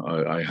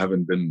 I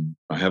haven't been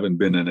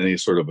in any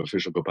sort of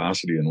official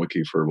capacity in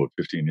Wiki for about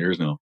 15 years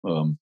now.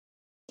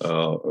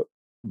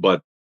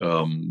 But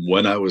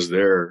when I was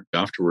there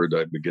afterward,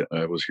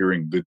 I was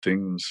hearing good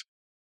things.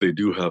 They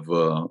do have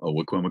a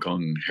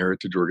Wikwemekong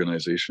heritage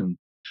organization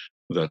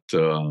that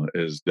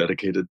is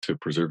dedicated to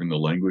preserving the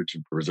language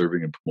and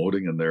preserving and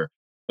promoting, and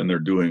they're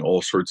doing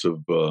all sorts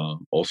of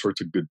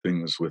good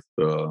things with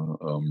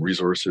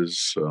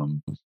resources.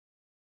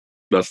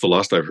 That's the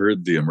last I've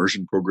heard. The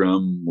immersion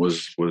program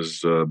was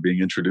being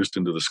introduced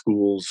into the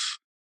schools.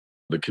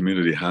 The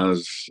community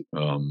has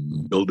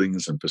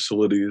buildings and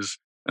facilities,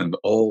 and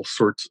all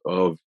sorts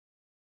of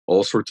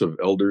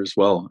elders.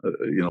 Well,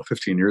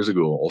 15 years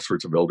ago, all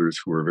sorts of elders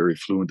who were very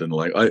fluent in the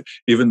language.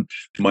 Even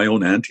my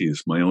own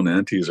aunties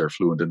are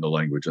fluent in the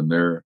language, and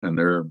they're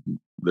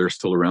they're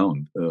still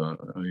around.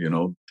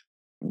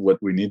 What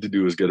we need to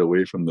do is get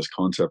away from this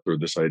concept or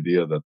this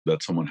idea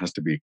that someone has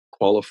to be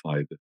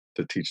qualified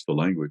to teach the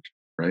language,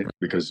 right?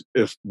 Because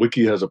if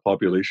Wiki has a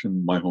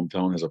population, my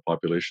hometown has a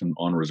population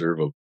on reserve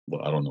of,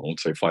 well, I don't know,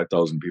 let's say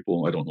 5,000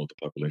 people. I don't know what the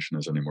population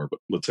is anymore,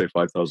 but let's say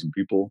 5,000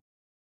 people.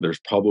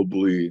 There's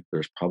probably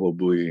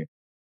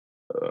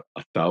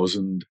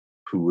 1,000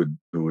 who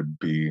would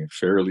be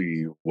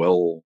fairly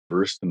well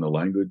versed in the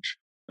language,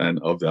 and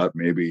of that,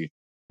 maybe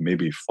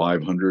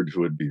 500 who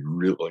would be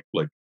real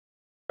like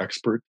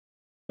expert.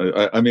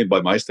 I mean,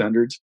 by my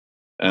standards,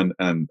 and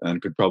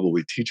could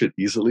probably teach it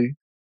easily,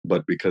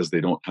 but because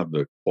they don't have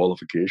the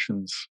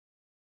qualifications,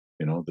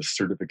 the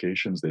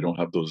certifications, they don't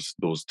have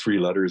those three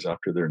letters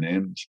after their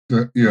names.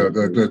 That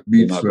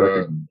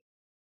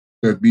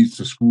meets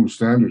the school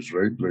standards,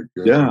 right? Like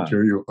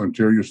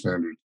Ontario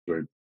standards,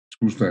 right?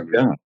 School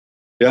standards.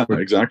 Yeah,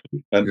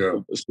 exactly.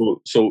 And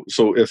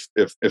so if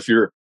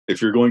you're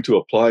going to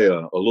apply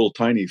a little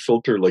tiny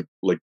filter like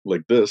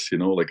this,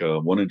 like a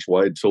 1-inch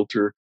wide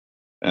filter,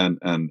 and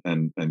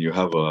you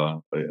have a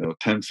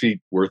 10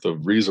 feet worth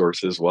of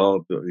resources,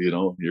 well,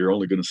 you're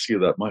only going to see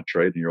that much,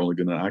 right? And you're only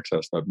going to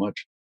access that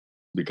much,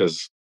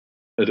 because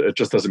it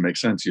just doesn't make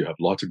sense. You have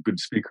lots of good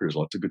speakers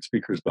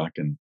back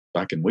in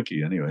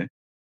Wiki anyway.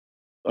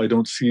 I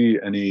don't see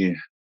any,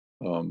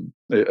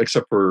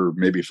 except for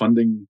maybe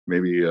funding,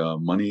 maybe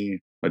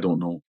money. I don't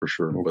know for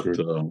sure. Okay.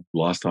 But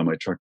last time I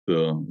checked,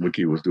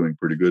 Wiki was doing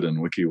pretty good,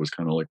 and Wiki was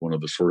kind of like one of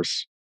the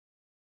source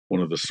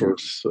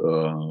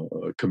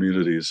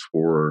communities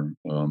for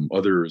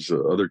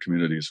other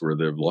communities where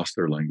they've lost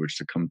their language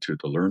to come to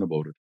learn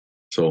about it.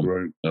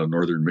 So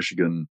Northern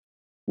Michigan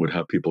would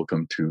have people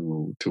come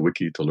to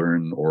Wiki to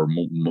learn, or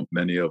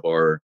many of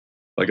our,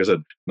 like I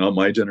said, not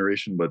my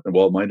generation, but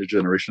my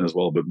generation as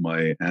well, but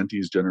my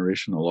auntie's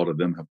generation, a lot of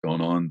them have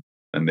gone on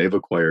and they've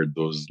acquired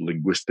those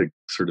linguistic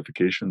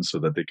certifications so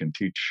that they can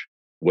teach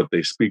what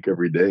they speak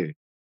every day,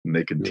 and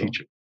they can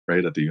teach it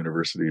right at the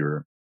university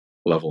or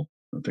level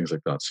and things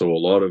like that. So a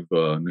lot of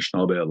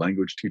Anishinaabe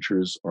language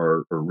teachers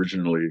are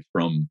originally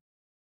from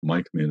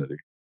my community.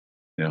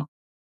 Yeah.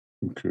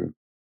 Okay.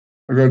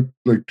 I got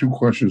like 2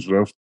 questions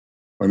left,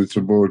 and it's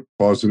about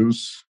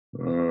positives.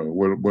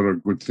 What are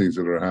good things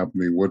that are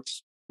happening?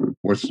 What's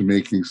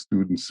making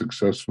students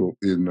successful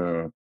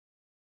in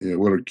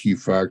what are key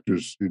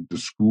factors in the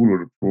school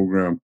or the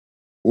program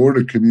or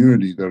the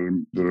community that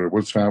are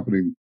what's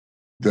happening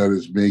that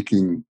is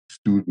making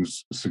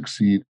students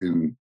succeed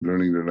in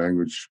learning their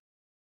language,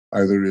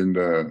 either in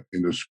the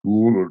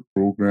school or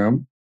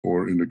program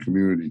or in the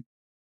community?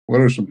 What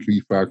are some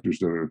key factors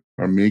that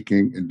are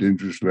making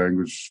Indigenous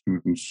language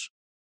students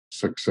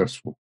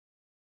successful?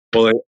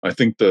 Well, I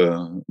think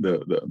the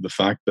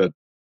fact that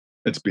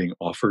it's being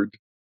offered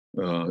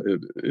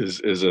it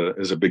is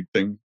a big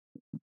thing.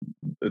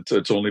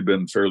 It's only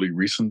been fairly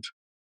recent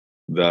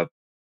that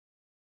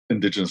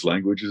Indigenous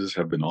languages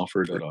have been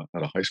offered at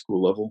a high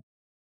school level.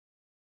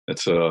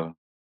 It's a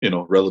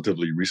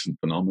relatively recent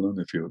phenomenon,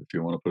 if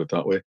you want to put it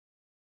that way.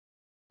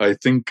 I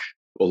think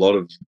a lot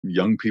of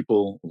young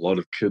people, a lot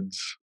of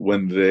kids,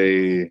 when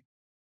they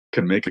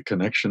can make a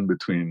connection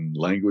between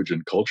language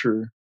and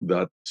culture,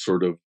 that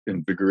sort of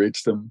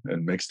invigorates them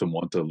and makes them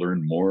want to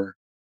learn more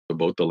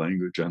about the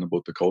language and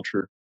about the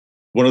culture.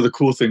 One of the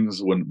cool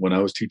things when I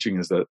was teaching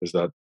is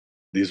that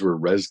these were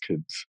res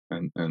kids,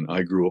 and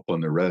I grew up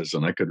on the res,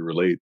 and I could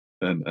relate.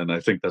 And I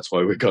think that's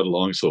why we got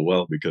along so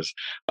well, because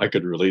I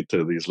could relate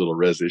to these little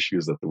res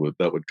issues that would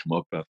come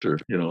up after,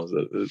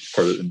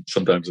 part of,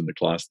 sometimes in the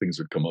class things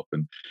would come up,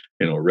 and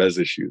res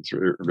issues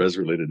or res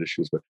related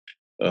issues. But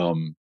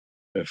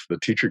if the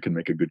teacher can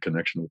make a good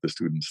connection with the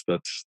students,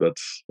 that's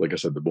like I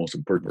said, the most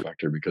important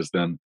factor, because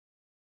then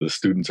the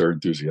students are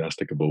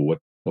enthusiastic about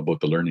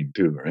the learning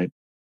too, right?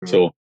 Mm-hmm.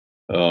 So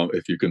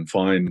if you can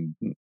find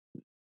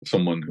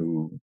someone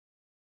who,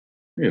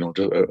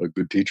 just a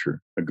good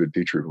teacher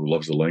who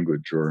loves the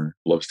language or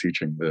loves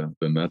teaching,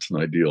 then that's an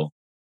ideal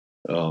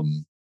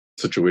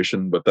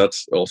situation. But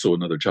that's also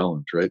another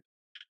challenge, right?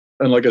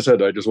 And like I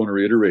said, I just want to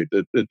reiterate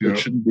that it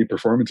shouldn't be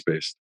performance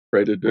based,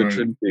 right? It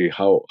shouldn't be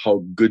how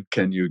good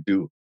can you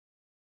do.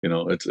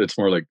 It's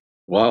more like,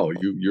 wow,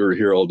 you're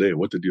here all day.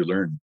 What did you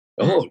learn?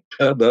 Oh,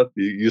 that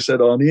you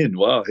said on in.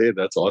 Wow, hey,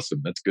 that's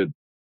awesome. That's good,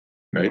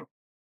 right?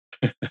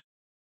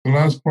 The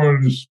last part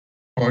of this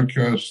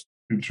podcast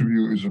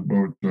interview is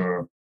about.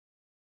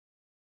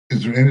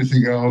 Is there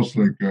anything else,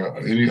 like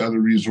any other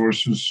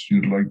resources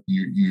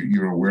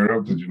you're aware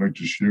of that you'd like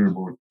to share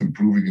about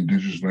improving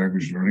Indigenous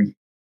language learning?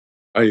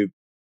 I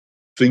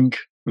think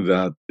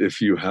that if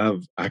you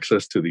have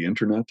access to the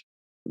internet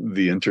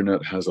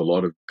has a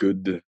lot of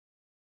good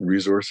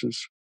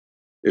resources.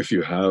 If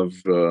you have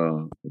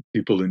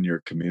people in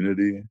your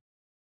community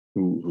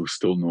who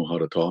still know how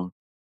to talk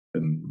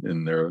in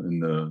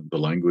the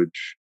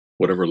language,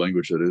 whatever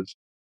language it is,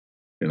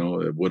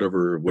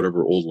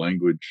 whatever old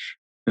language,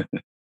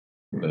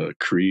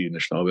 Cree,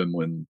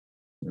 Anishinaabemowin,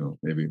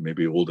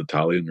 maybe old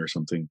Italian or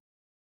something.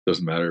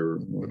 Doesn't matter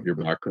your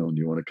background.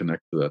 You want to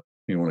connect to that.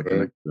 You want to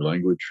connect to your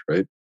language,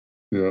 right?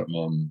 Yeah.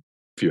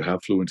 if you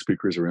have fluent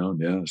speakers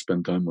around,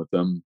 spend time with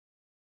them.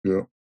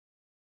 Yeah.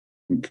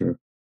 Okay.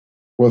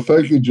 Well,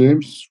 thank you,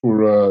 James,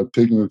 for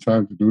taking the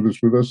time to do this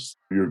with us.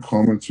 Your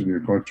comments and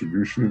your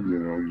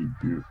contribution,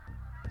 you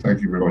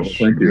thank you very much.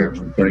 Thank you.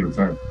 For taking the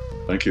time.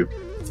 Thank you.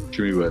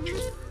 Jimmy Wedge.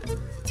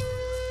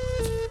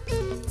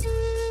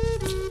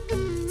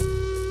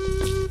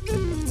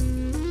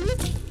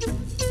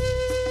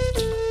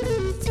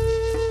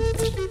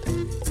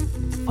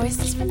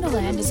 Voices from the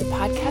Land is a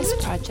podcast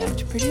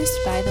project produced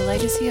by the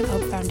Legacy of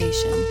Hope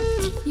Foundation.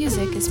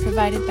 Music is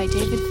provided by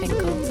David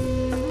Finkel.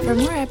 For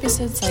more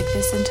episodes like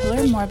this and to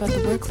learn more about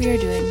the work we are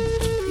doing,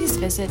 please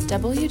visit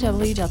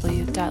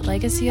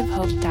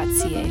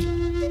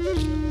www.legacyofhope.ca.